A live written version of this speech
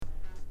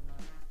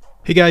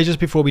Hey guys, just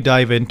before we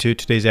dive into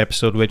today's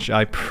episode, which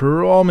I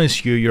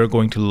promise you're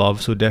going to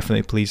love, so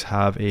definitely please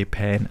have a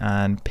pen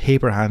and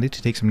paper handy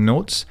to take some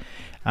notes.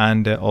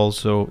 And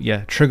also,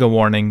 trigger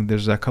warning,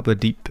 there's a couple of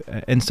deep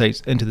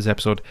insights into this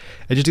episode.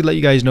 And just to let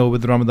you guys know,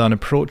 with Ramadan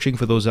approaching,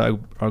 for those that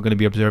are going to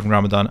be observing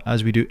Ramadan,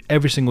 as we do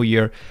every single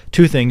year,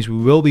 two things. We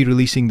will be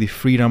releasing the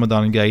free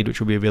Ramadan guide, which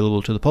will be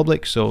available to the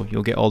public, so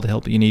you'll get all the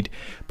help that you need.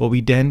 But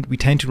we tend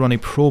to run a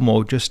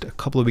promo just a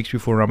couple of weeks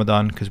before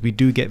Ramadan, because we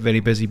do get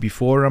very busy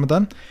before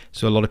Ramadan.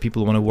 So a lot of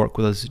people want to work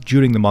with us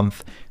during the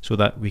month so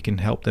that we can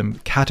help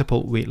them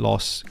catapult weight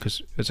loss,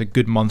 because it's a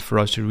good month for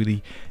us to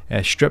really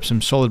strip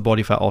some solid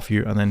body fat off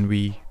you, and then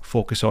we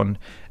focus on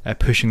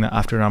pushing that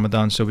after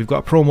Ramadan. So we've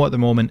got a promo at the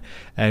moment.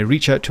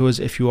 Reach out to us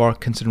if you are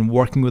considering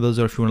working with us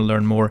or if you want to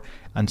learn more,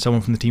 and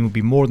someone from the team will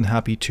be more than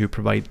happy to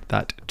provide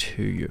that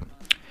to you.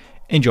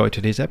 Enjoy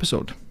today's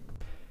episode.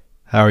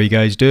 How are you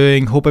guys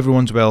doing? Hope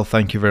everyone's well.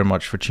 Thank you very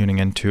much for tuning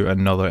in to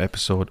another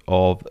episode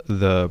of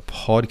the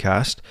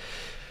podcast.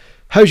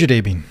 How's your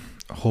day been?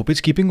 I hope it's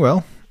keeping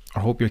well.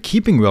 I hope you're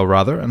keeping well,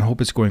 rather, and I hope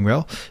it's going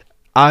well.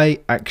 I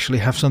actually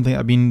have something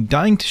I've been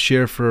dying to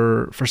share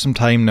for some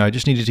time now. I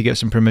just needed to get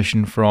some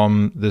permission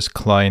from this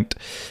client.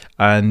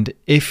 And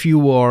if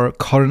you are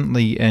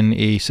currently in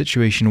a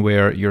situation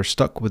where you're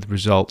stuck with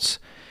results,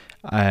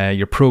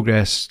 your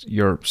progress,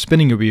 you're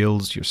spinning your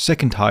wheels, you're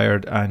sick and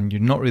tired, and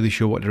you're not really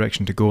sure what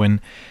direction to go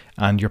in,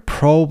 and you're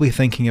probably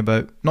thinking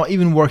about not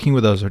even working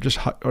with us or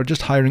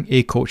just hiring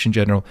a coach in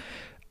general,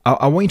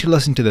 I want you to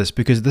listen to this,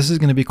 because this is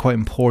going to be quite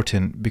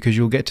important, because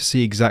you'll get to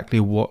see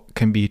exactly what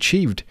can be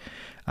achieved.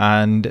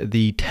 And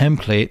the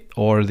template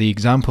or the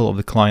example of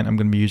the client I'm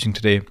going to be using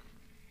today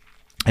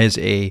is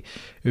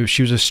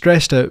she was a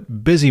stressed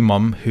out, busy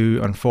mum who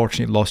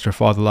unfortunately lost her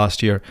father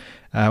last year.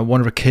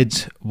 One of her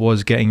kids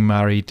was getting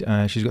married.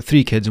 She's got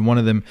 3 kids, and one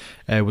of them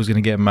was going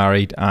to get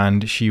married,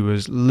 and she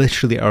was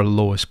literally at her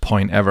lowest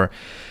point ever.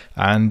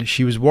 And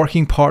she was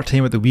working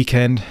part-time at the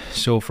weekend,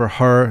 so for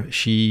her,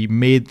 she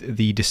made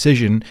the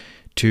decision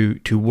to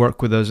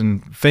work with us.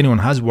 And if anyone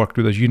has worked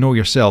with us, you know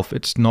yourself,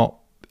 it's not,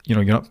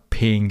 you're not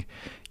paying,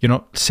 you're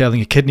not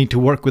selling a kidney to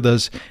work with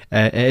us.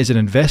 It is an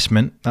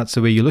investment. That's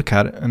the way you look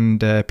at it,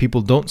 and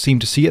people don't seem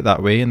to see it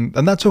that way, and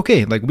that's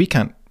okay. Like, we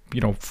can't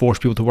force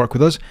people to work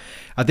with us.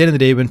 At the end of the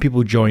day, when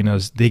people join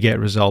us, they get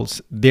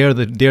results. They're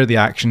the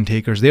action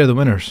takers. They're the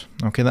winners.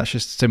 Okay, that's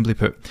just simply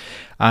put.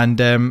 And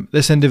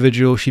this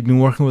individual, she'd been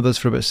working with us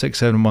for about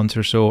 6-7 months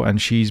or so,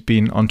 and she's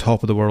been on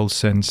top of the world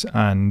since.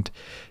 And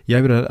we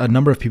had a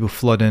number of people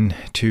flood in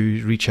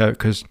to reach out,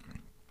 because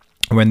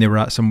when they were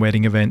at some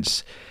wedding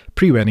events,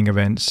 pre-wedding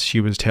events,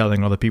 she was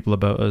telling other people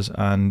about us,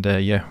 and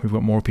we've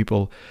got more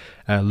people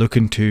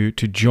looking to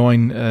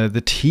join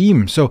the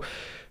team. So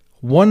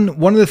one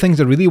of the things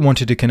I really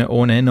wanted to kind of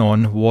own in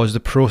on was the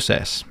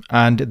process,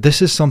 and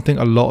this is something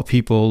a lot of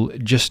people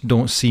just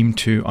don't seem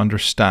to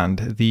understand.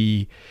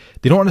 They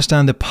don't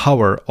understand the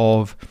power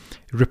of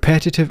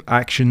repetitive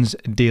actions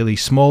daily,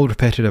 small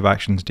repetitive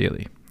actions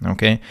daily.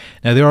 Okay,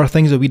 now there are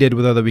things that we did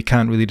with her that we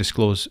can't really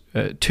disclose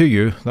to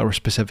you, that were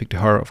specific to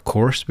her, of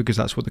course, because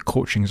that's what the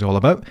coaching is all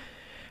about.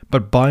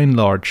 But by and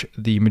large,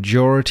 the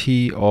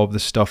majority of the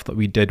stuff that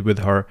we did with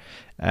her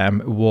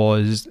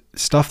was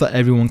stuff that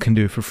everyone can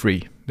do for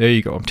free. There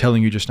you go. I'm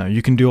telling you just now,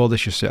 you can do all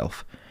this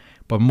yourself.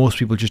 But most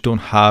people just don't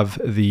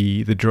have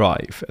the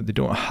drive. They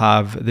don't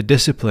have the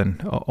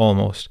discipline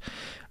almost.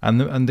 And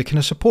the kind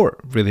of support,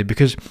 really,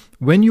 because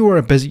when you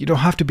are busy, you don't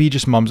have to be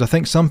just mums. I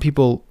think some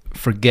people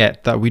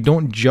forget that we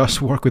don't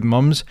just work with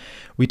mums.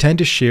 We tend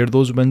to share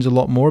those wins a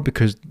lot more,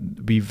 because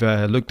we've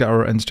looked at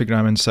our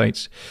Instagram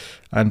insights,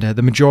 and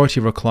the majority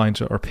of our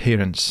clients are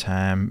parents,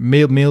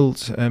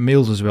 males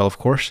as well, of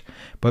course,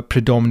 but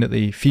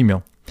predominantly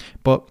female.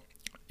 But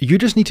you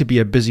just need to be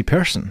a busy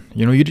person.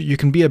 You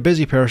can be a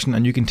busy person,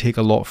 and you can take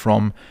a lot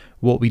from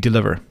what we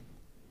deliver,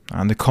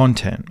 and the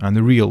content, and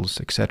the reels,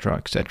 etc.,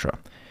 etc.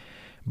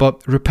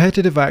 But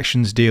repetitive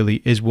actions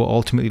daily is what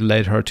ultimately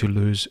led her to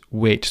lose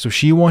weight. So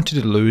she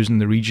wanted to lose in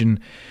the region.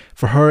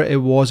 For her,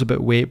 it was about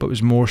weight, but it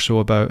was more so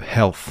about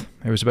health.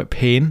 It was about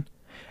pain.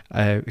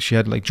 She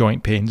had like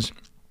joint pains,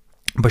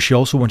 but she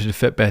also wanted to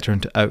fit better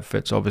into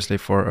outfits, obviously,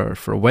 for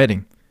a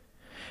wedding.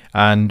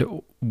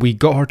 And we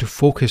got her to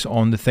focus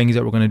on the things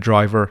that were going to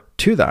drive her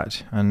to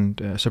that.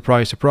 And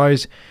surprise,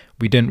 surprise,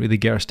 we didn't really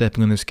get her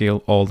stepping on the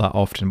scale all that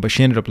often. But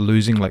she ended up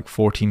losing like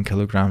 14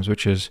 kilograms,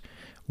 which is,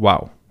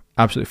 wow,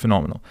 absolutely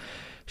phenomenal.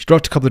 She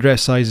dropped a couple of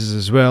dress sizes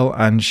as well,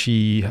 and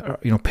she,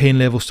 pain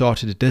levels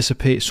started to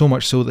dissipate, so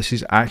much so that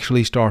she's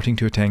actually starting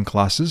to attend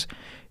classes.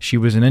 She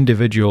was an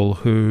individual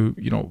who,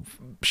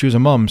 she was a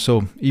mum,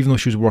 so even though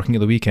she was working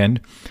at the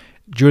weekend,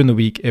 during the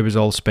week it was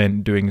all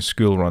spent doing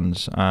school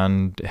runs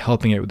and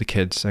helping out with the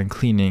kids and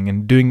cleaning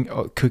and doing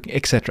cooking,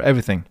 etc.,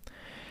 everything.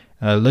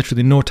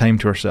 Literally no time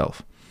to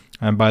herself.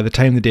 And by the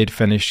time the day had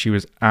finished, she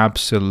was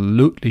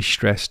absolutely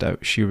stressed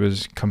out. She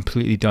was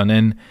completely done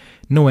in.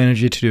 No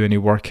energy to do any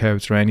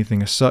workouts or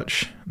anything as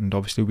such. And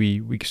obviously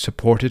we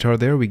supported her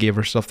there. We gave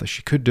her stuff that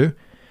she could do.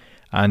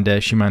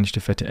 And she managed to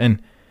fit it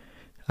in.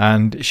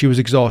 And she was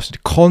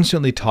exhausted,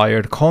 constantly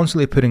tired,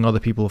 constantly putting other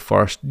people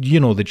first. You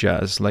know the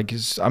jazz. Like,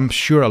 I'm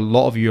sure a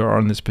lot of you are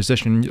in this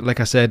position. Like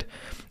I said,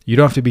 you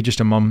don't have to be just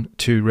a mum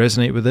to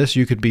resonate with this.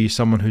 You could be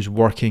someone who's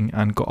working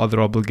and got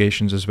other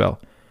obligations as well.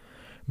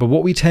 But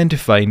what we tend to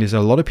find is a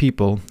lot of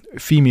people,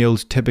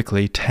 females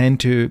typically,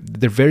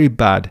 they're very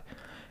bad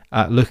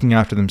at looking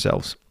after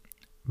themselves.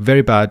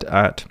 Very bad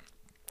at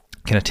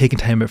kind of taking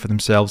time out for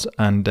themselves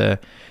and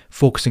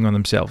focusing on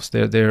themselves.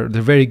 They're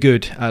very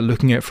good at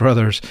looking out for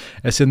others.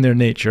 It's in their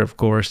nature, of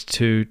course,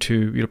 to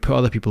put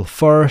other people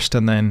first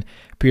and then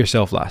put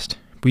yourself last.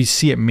 We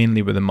see it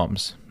mainly with the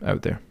mums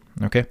out there,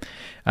 okay?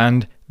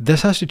 And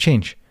this has to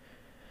change.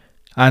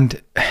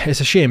 And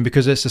it's a shame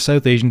because it's a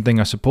South Asian thing,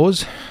 I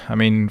suppose. I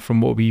mean, from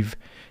what we've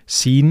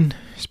seen,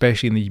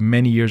 especially in the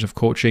many years of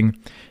coaching,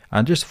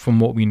 and just from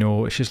what we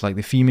know, it's just like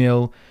the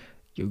female,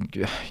 you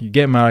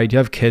get married, you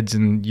have kids,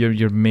 and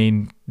your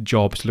main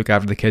job is to look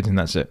after the kids, and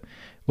that's it.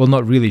 Well,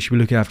 not really. You should be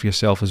looking after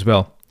yourself as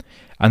well.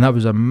 And that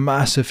was a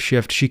massive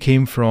shift. She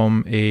came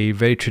from a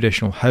very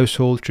traditional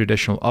household,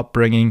 traditional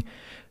upbringing,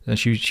 and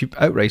she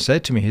outright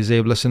said to me, "Hey,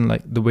 Zabe, listen,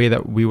 like the way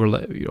that we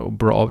were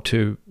brought up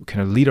to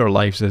kind of lead our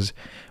lives is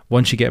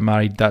once you get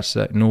married, that's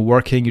it. No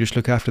working. You just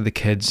look after the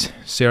kids,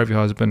 serve your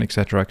husband,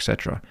 etc.,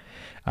 etc."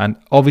 And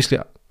obviously,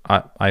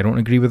 I don't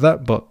agree with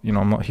that, but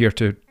I'm not here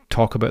to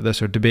talk about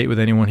this or debate with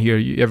anyone here.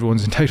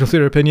 Everyone's entitled to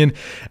their opinion.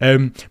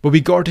 But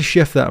we got to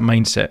shift that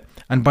mindset.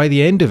 And by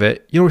the end of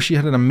it, she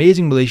had an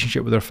amazing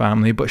relationship with her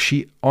family, but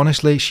she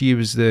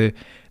was the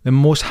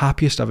most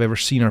happiest I've ever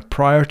seen her.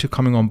 Prior to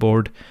coming on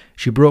board,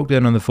 she broke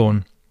down on the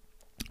phone,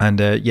 and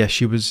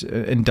she was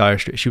in dire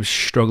straits. She was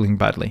struggling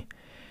badly.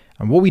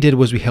 And what we did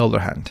was we held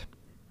her hand,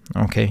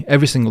 okay,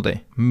 every single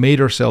day,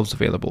 made ourselves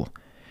available.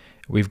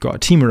 We've got a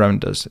team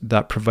around us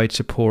that provide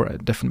support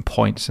at different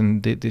points,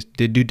 and they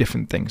do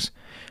different things.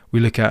 We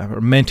look at her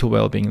mental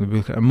well-being, we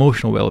look at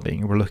emotional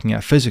well-being, we're looking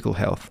at physical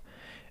health.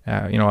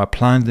 I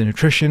planned the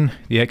nutrition,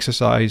 the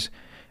exercise,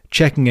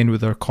 checking in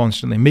with her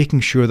constantly,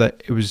 making sure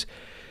that it was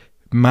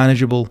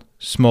manageable,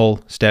 small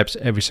steps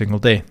every single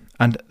day.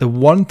 And the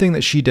one thing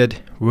that she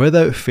did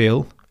without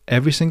fail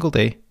every single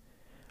day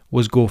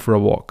was go for a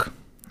walk.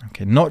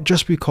 Okay, not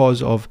just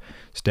because of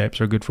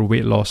steps are good for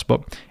weight loss,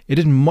 but it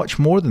did much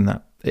more than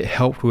that. It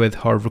helped with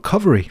her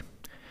recovery.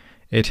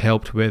 It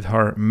helped with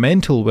her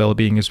mental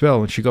well-being as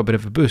well, and she got a bit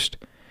of a boost.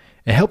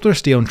 It helped her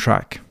stay on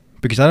track.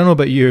 Because I don't know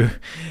about you,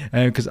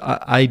 because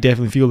I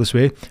definitely feel this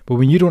way, but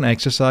when you don't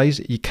exercise,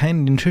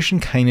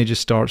 nutrition kind of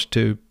just starts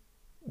to,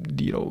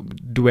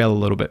 dwell a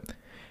little bit.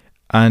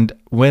 And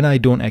when I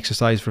don't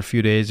exercise for a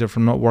few days, if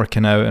I'm not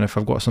working out and if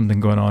I've got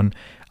something going on,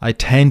 I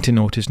tend to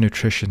notice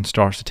nutrition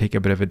starts to take a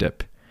bit of a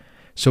dip.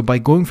 So by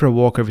going for a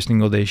walk every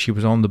single day, she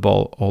was on the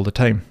ball all the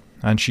time.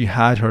 And she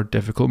had her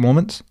difficult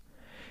moments.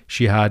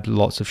 She had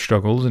lots of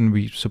struggles, and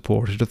we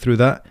supported her through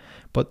that.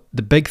 But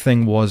the big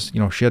thing was,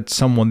 she had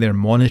someone there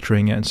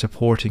monitoring it and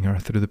supporting her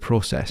through the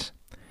process.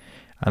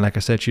 And like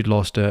I said, she'd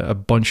lost a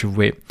bunch of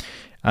weight.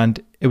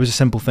 And it was a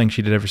simple thing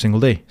she did every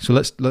single day. So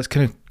let's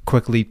kind of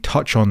quickly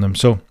touch on them.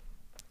 So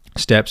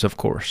steps, of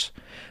course.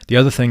 The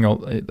other thing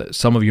that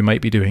some of you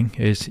might be doing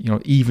is,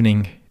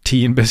 evening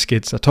tea and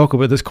biscuits. I talk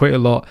about this quite a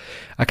lot.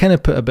 I kind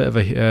of put a bit of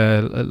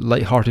a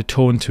light-hearted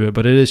tone to it,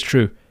 but it is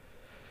true.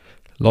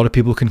 A lot of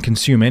people can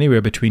consume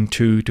anywhere between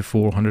 200 to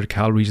 400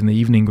 calories in the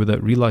evening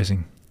without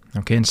realizing.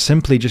 Okay, and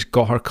simply just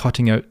got her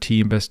cutting out tea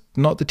and biscuits,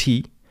 not the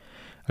tea.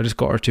 I just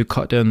got her to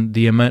cut down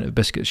the amount of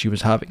biscuits she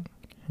was having.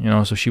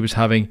 So she was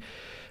having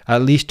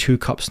at least 2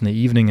 cups in the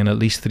evening and at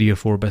least 3 or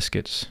 4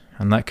 biscuits.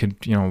 And that could,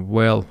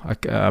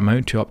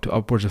 amount to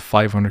upwards of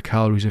 500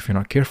 calories if you're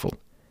not careful.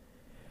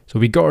 So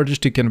we got her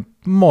just to kind of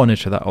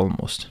monitor that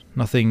almost.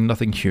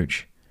 Nothing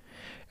huge.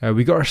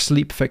 We got her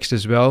sleep fixed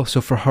as well. So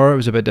for her, it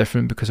was a bit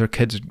different because her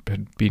kids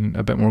had been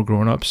a bit more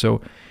grown up.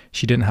 So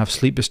she didn't have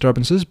sleep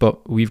disturbances,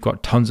 but we've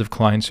got tons of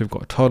clients who've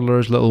got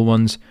toddlers, little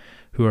ones,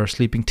 who are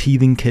sleeping,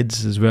 teething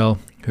kids as well,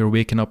 who are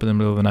waking up in the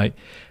middle of the night.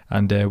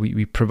 And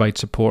we provide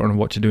support on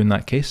what to do in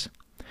that case.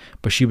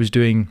 But she was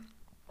doing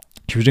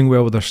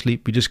well with her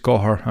sleep. We just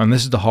got her, and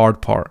this is the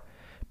hard part,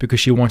 because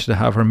she wanted to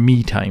have her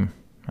me time.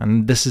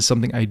 And this is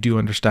something I do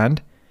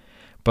understand.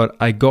 But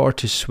I got her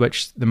to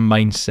switch the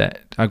mindset.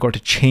 I got her to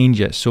change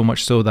it so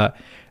much so that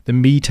the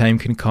me time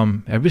can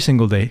come every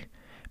single day,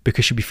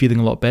 because she'll be feeling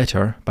a lot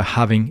better by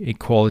having a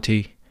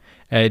quality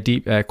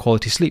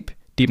sleep,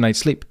 deep night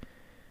sleep.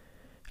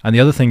 And the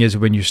other thing is,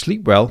 when you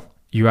sleep well,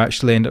 you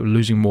actually end up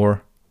losing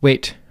more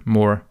weight,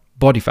 more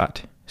body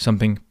fat,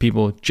 something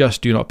people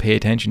just do not pay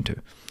attention to.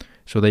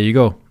 So there you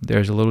go.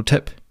 There's a little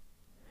tip.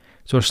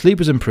 So her sleep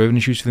was improved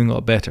and she was feeling a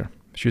lot better.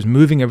 She was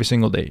moving every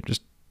single day,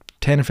 just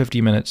 10 or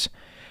 15 minutes.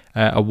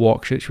 A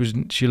walk.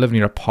 She lived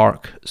near a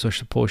park, so I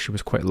suppose she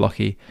was quite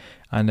lucky,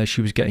 and she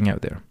was getting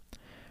out there.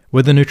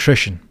 With the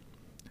nutrition,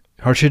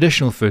 her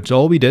traditional foods,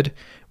 all we did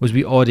was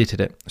we audited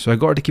it. So I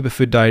got her to keep a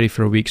food diary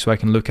for a week so I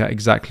can look at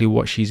exactly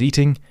what she's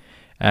eating,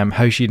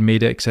 how she'd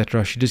made it,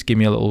 etc. She just gave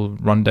me a little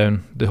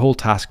rundown. The whole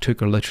task took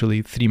her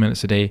literally 3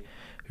 minutes a day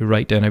to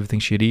write down everything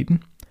she had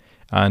eaten.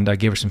 and I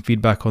gave her some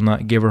feedback on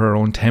that, gave her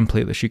own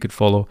template that she could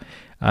follow.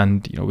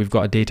 And we've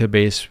got a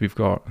database,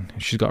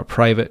 she's got a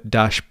private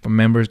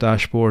members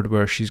dashboard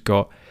where she's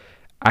got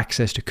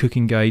access to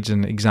cooking guides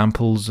and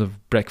examples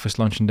of breakfast,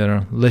 lunch and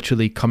dinner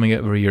literally coming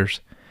out of her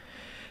ears.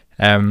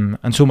 And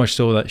so much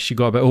so that she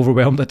got a bit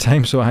overwhelmed at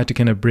times, so I had to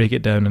kind of break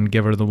it down and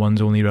give her the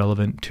ones only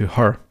relevant to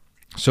her.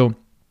 So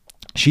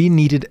she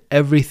needed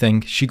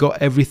everything, she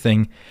got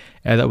everything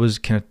that was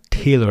kind of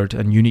tailored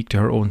and unique to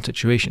her own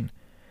situation.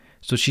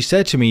 So she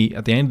said to me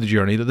at the end of the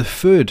journey that the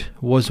food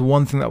was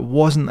one thing that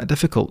wasn't that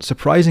difficult,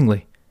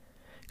 surprisingly.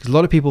 Because a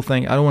lot of people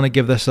think, I don't want to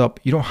give this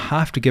up. You don't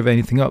have to give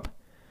anything up.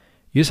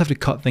 You just have to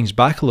cut things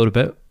back a little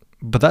bit,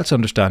 but that's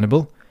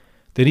understandable.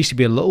 There needs to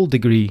be a little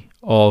degree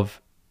of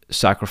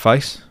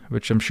sacrifice,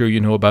 which I'm sure you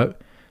know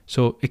about.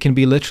 So it can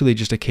be literally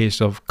just a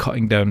case of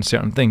cutting down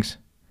certain things.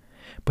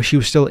 But she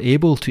was still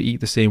able to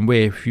eat the same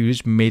way if you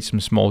just made some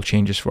small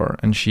changes for her.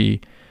 And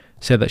she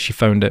said that she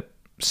found it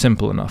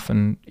simple enough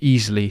and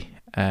easily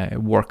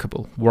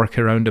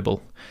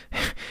workaroundable,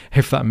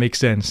 if that makes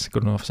sense. I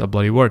don't know if it's a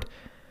bloody word.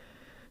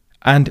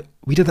 And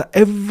we did that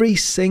every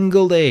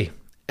single day.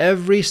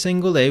 Every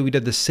single day we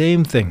did the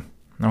same thing.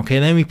 Okay,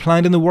 and then we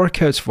planned in the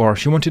workouts for her.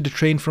 She wanted to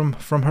train from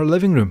her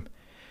living room.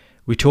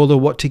 We told her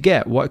what to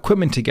get, what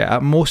equipment to get.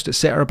 At most it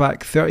set her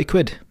back 30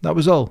 quid. That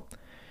was all.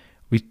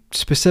 We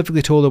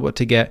specifically told her what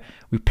to get.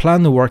 We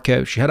planned the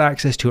workout. She had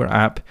access to her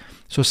app.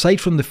 So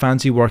aside from the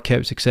fancy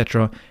workouts,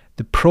 etc.,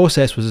 the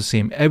process was the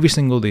same every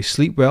single day.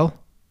 Sleep well,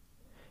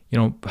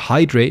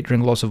 hydrate,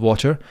 drink lots of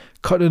water,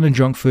 cut down on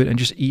junk food, and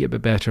just eat a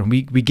bit better. And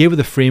we gave her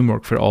the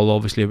framework for it all,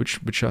 obviously,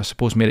 which I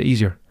suppose made it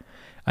easier.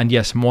 And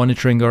yes,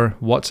 monitoring her,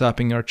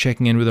 WhatsApping her,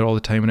 checking in with her all the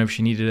time whenever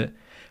she needed it.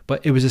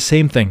 But it was the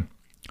same thing.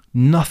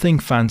 Nothing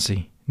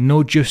fancy.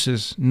 No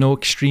juices, no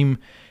extreme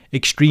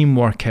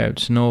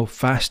workouts, no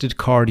fasted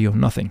cardio,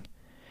 nothing.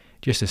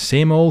 Just the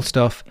same old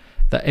stuff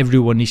that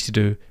everyone needs to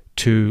do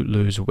to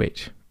lose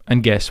weight.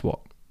 And guess what?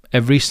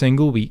 Every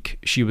single week,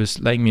 she was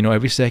letting me know,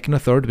 every second or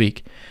third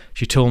week,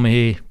 she told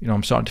me, hey,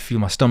 I'm starting to feel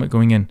my stomach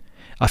going in.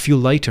 I feel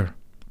lighter.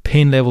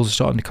 Pain levels are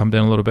starting to come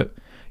down a little bit.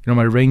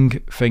 My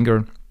ring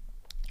finger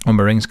on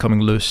my ring's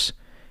coming loose.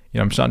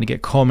 I'm starting to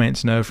get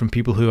comments now from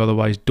people who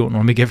otherwise don't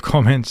normally give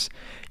comments.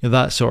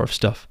 That sort of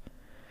stuff.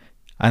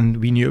 And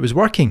we knew it was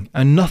working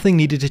and nothing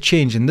needed to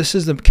change. And this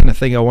is the kind of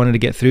thing I wanted to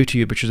get through to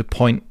you, which is a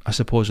point, I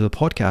suppose, of the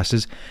podcast,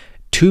 is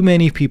too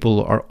many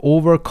people are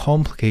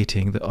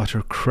overcomplicating the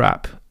utter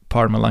crap,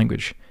 pardon my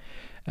language,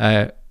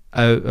 out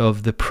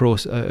of the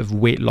process of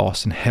weight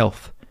loss and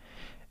health.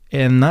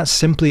 And that's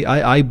simply,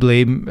 I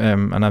blame,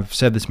 and I've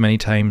said this many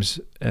times,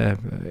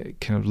 kind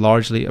of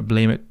largely I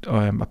blame it,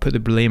 I put the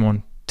blame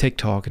on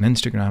TikTok and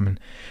Instagram and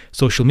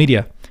social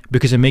media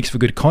because it makes for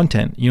good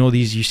content.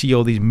 You see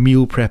all these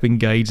meal prepping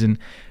guides and,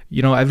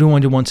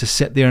 everyone wants to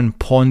sit there and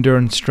ponder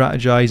and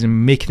strategize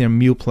and make their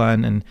meal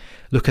plan and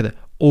look at the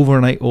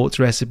overnight oats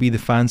recipe, the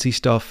fancy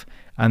stuff,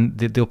 and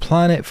they'll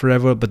plan it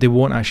forever, but they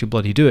won't actually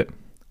bloody do it.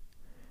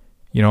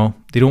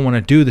 They don't want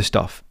to do the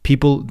stuff.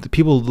 People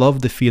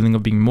love the feeling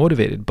of being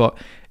motivated, but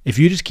if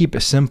you just keep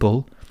it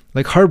simple,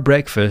 like her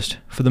breakfast,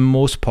 for the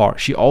most part,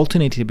 she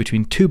alternated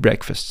between two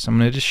breakfasts. I'm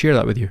going to just share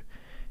that with you.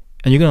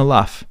 And you're going to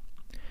laugh.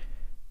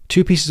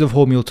 2 pieces of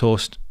wholemeal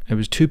toast. It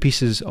was 2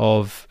 pieces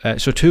of,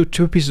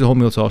 two pieces of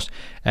wholemeal toast,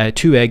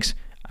 2 eggs,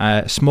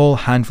 a small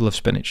handful of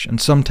spinach. And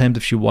sometimes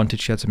if she wanted,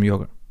 she had some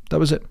yogurt. That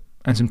was it.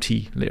 And some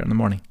tea later in the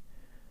morning.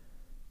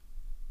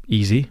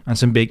 Easy. And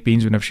some baked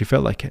beans whenever she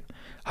felt like it.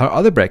 Her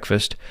other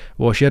breakfast,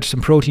 well, she had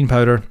some protein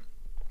powder.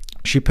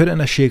 She put it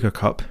in a shaker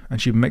cup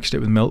and she mixed it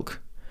with milk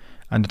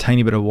and a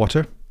tiny bit of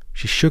water.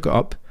 She shook it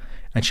up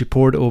and she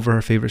poured it over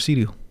her favourite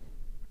cereal,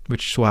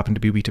 which so happened to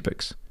be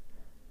Weetabix.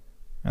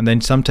 And then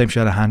sometimes she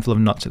had a handful of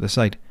nuts at the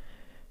side.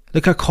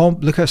 Look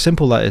how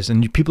simple that is,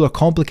 and people are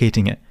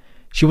complicating it.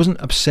 She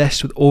wasn't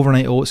obsessed with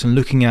overnight oats and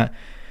looking at,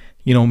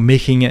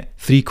 making it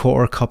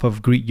 3/4 cup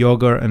of Greek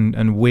yogurt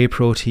and whey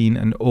protein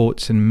and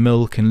oats and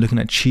milk and looking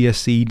at chia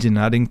seeds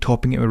and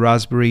topping it with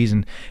raspberries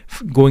and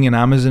going in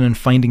Amazon and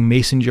finding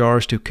mason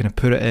jars to kind of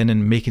put it in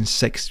and making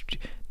 6.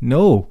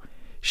 No,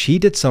 she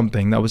did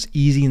something that was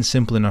easy and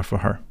simple enough for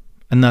her.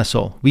 And that's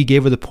all. We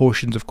gave her the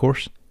portions, of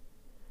course.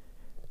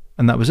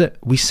 And that was it.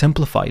 We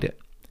simplified it.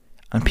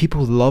 And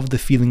people love the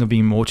feeling of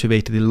being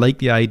motivated. They like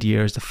the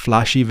ideas, the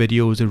flashy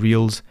videos, the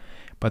reels.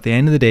 But at the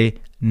end of the day,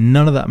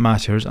 none of that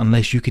matters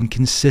unless you can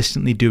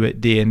consistently do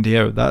it day in, day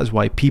out. That is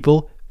why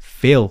people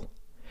fail.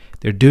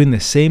 They're doing the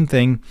same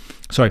thing.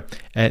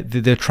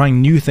 They're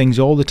trying new things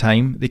all the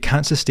time. They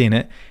can't sustain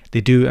it.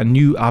 They do a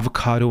new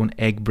avocado and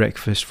egg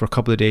breakfast for a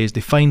couple of days.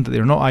 They find that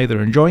they're not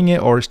either enjoying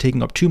it or it's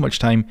taking up too much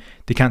time.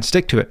 They can't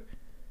stick to it.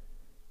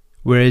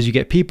 Whereas you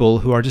get people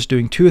who are just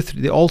doing 2 or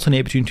 3, they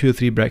alternate between 2 or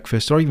 3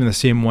 breakfasts or even the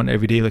same one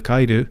every day like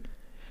I do.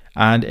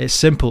 And it's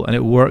simple and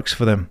it works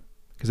for them.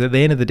 Because at the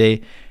end of the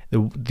day,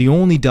 the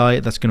only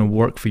diet that's going to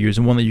work for you is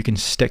the one that you can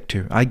stick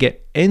to. I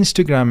get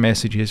Instagram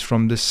messages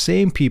from the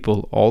same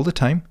people all the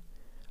time.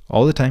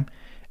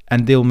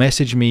 And they'll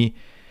message me,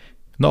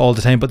 not all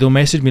the time, but they'll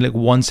message me like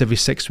once every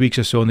 6 weeks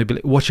or so. And they'll be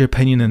like, what's your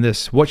opinion on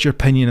this? What's your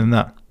opinion on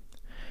that?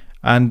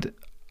 And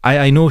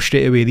I know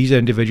straight away these are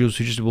individuals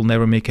who just will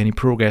never make any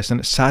progress, and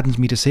it saddens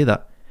me to say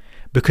that,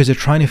 because they're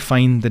trying to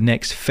find the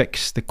next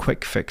fix, the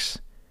quick fix.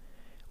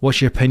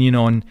 What's your opinion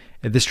on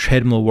this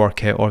treadmill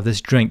workout or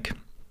this drink?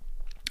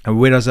 And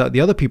whereas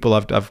the other people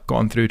I've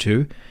gone through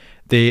to,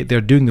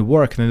 they're doing the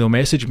work, and then they'll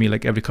message me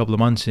like every couple of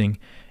months saying,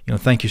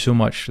 thank you so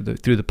much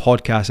through the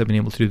podcast. I've been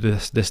able to do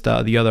this,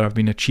 that, the other. I've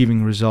been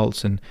achieving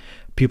results, and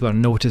people are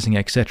noticing,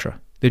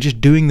 etc. They're just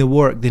doing the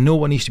work. They know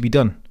what needs to be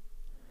done.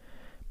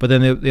 But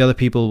then the other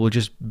people will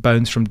just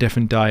bounce from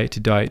different diet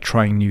to diet,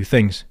 trying new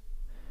things.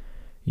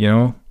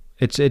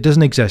 It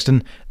doesn't exist.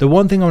 And the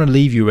one thing I want to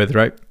leave you with,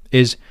 right,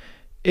 is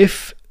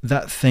if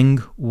that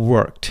thing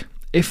worked,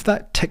 if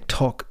that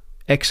TikTok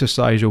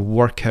exercise or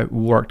workout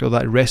worked, or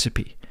that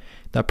recipe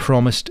that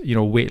promised,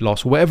 weight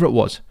loss, whatever it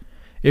was,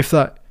 if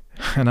that,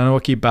 and I know I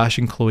keep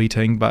bashing Chloe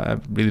Ting, but I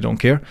really don't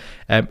care.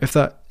 If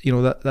that,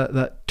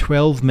 that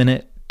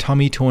 12-minute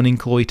tummy toning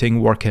Chloe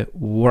Ting workout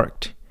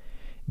worked,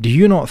 do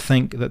you not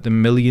think that the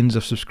millions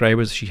of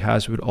subscribers she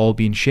has would all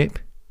be in shape?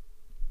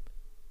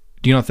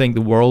 Do you not think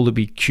the world would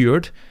be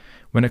cured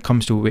when it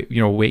comes to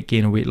weight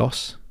gain and weight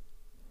loss?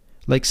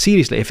 Like,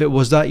 seriously, if it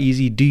was that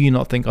easy, do you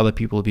not think other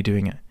people would be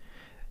doing it?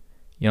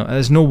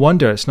 There's no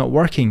wonder it's not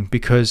working,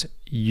 because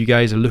you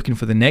guys are looking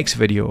for the next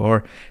video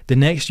or the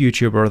next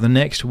YouTuber or the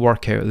next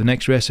workout, or the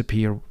next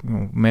recipe or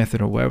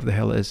method or whatever the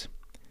hell it is.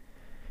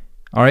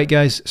 All right,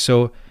 guys,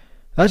 so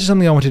that's just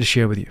something I wanted to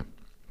share with you.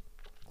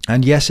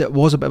 And yes, it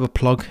was a bit of a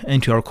plug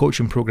into our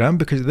coaching program,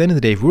 because at the end of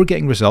the day, if we're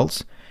getting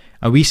results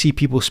and we see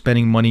people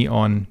spending money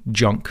on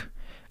junk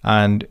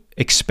and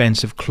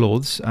expensive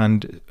clothes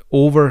and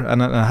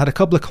I had a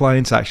couple of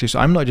clients actually, so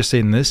I'm not just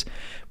saying this,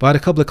 but I had a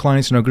couple of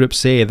clients in our group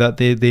say that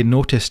they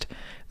noticed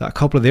that a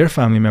couple of their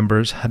family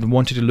members had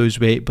wanted to lose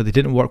weight, but they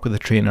didn't work with a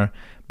trainer,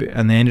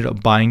 and they ended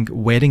up buying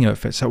wedding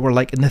outfits that were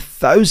like in the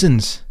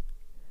thousands.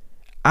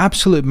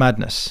 Absolute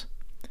madness.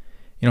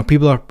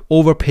 People are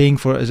overpaying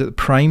for, is it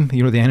Prime,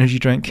 the energy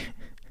drink?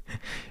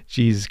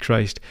 Jesus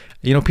Christ.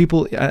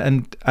 People,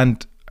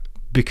 and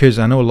because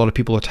I know a lot of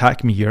people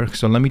attack me here,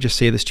 so let me just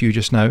say this to you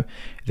just now.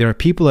 There are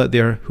people out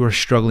there who are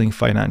struggling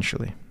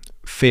financially.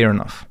 Fair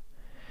enough.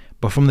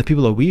 But from the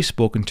people that we've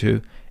spoken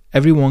to,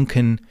 everyone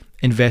can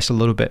invest a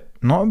little bit.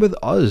 Not with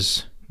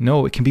us.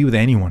 No, it can be with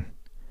anyone.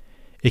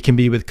 It can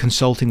be with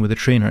consulting with a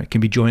trainer. It can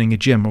be joining a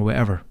gym or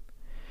whatever.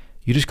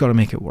 You just got to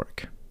make it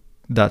work.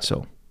 That's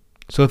all.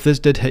 So if this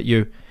did hit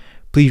you,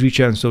 please reach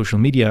out on social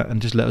media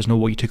and just let us know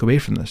what you took away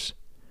from this.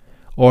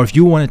 Or if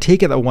you want to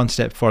take it that one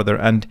step further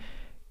and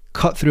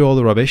cut through all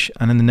the rubbish,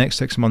 and in the next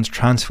 6 months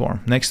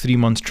transform, next 3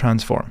 months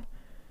transform,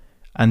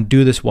 and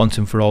do this once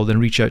and for all, then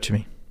reach out to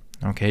me.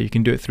 Okay, you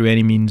can do it through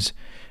any means.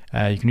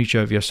 You can reach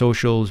out via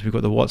socials. We've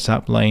got the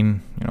WhatsApp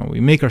line. We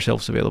make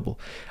ourselves available,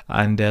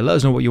 and let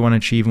us know what you want to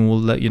achieve, and we'll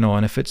let you know.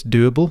 And if it's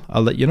doable,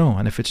 I'll let you know.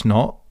 And if it's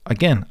not,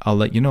 again, I'll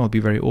let you know. I'll be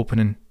very open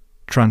and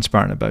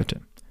transparent about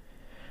it.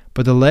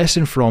 But the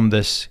lesson from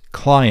this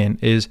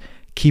client is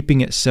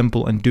keeping it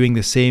simple and doing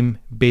the same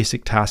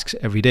basic tasks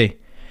every day.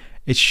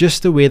 It's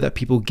just the way that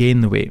people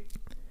gain the weight.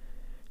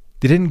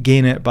 They didn't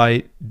gain it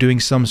by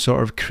doing some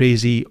sort of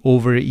crazy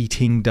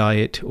overeating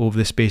diet over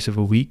the space of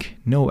a week.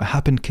 No, it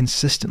happened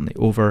consistently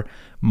over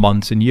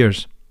months and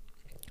years.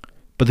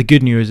 But the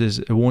good news is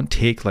it won't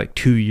take like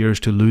 2 years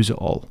to lose it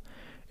all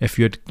if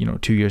you had,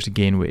 2 years to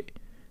gain weight.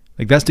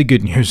 Like, that's the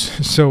good news.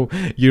 So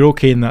you're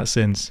okay in that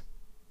sense.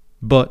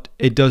 But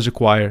it does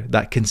require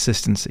that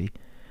consistency,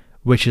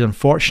 which is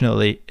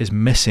unfortunately is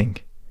missing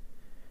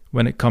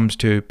when it comes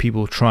to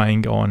people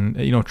trying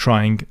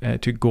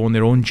to go on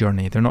their own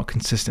journey. They're not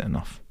consistent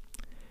enough.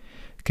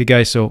 Okay,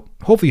 guys, so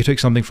hopefully you took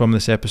something from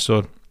this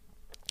episode.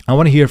 I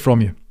want to hear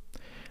from you.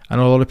 I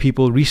know a lot of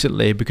people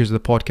recently, because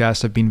of the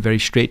podcast, have been very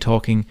straight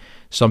talking.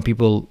 Some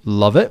people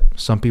love it,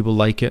 some people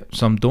like it,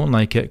 some don't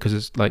like it because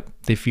it's like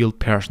they feel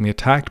personally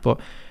attacked. But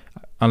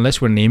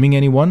unless we're naming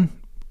anyone,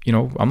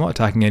 I'm not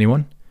attacking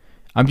anyone.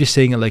 I'm just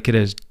saying it like it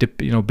is,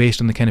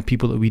 based on the kind of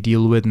people that we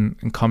deal with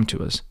and come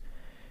to us.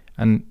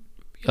 And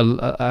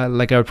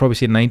like I would probably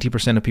say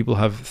 90% of people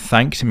have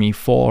thanked me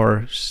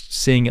for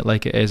saying it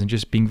like it is and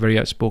just being very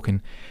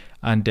outspoken.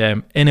 And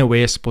in a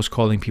way, I suppose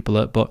calling people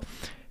out, but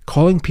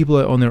calling people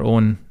out on their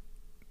own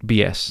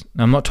BS.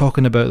 Now, I'm not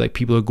talking about like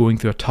people who are going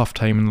through a tough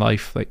time in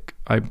life. Like,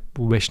 I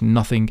wish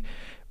nothing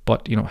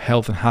but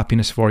health and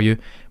happiness for you.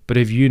 But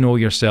if you know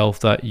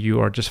yourself that you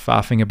are just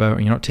faffing about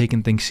and you're not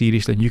taking things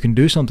seriously and you can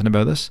do something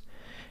about this,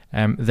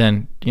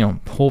 then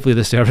hopefully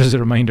this serves as a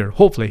reminder.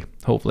 Hopefully.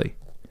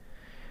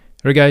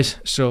 Alright, guys,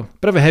 so a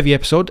bit of a heavy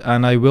episode,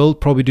 and I will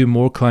probably do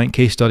more client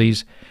case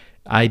studies.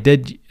 I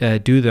did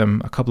do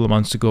them a couple of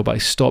months ago, but I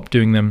stopped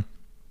doing them.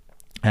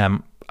 I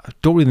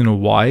don't really know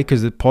why,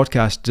 because the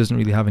podcast doesn't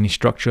really have any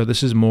structure.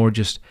 This is more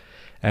just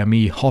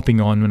me hopping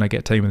on when I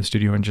get time in the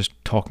studio and just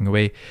talking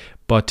away.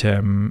 But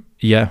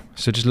yeah,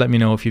 so just let me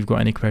know if you've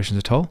got any questions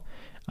at all,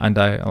 and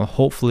I'll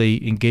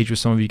hopefully engage with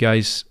some of you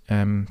guys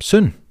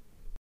soon.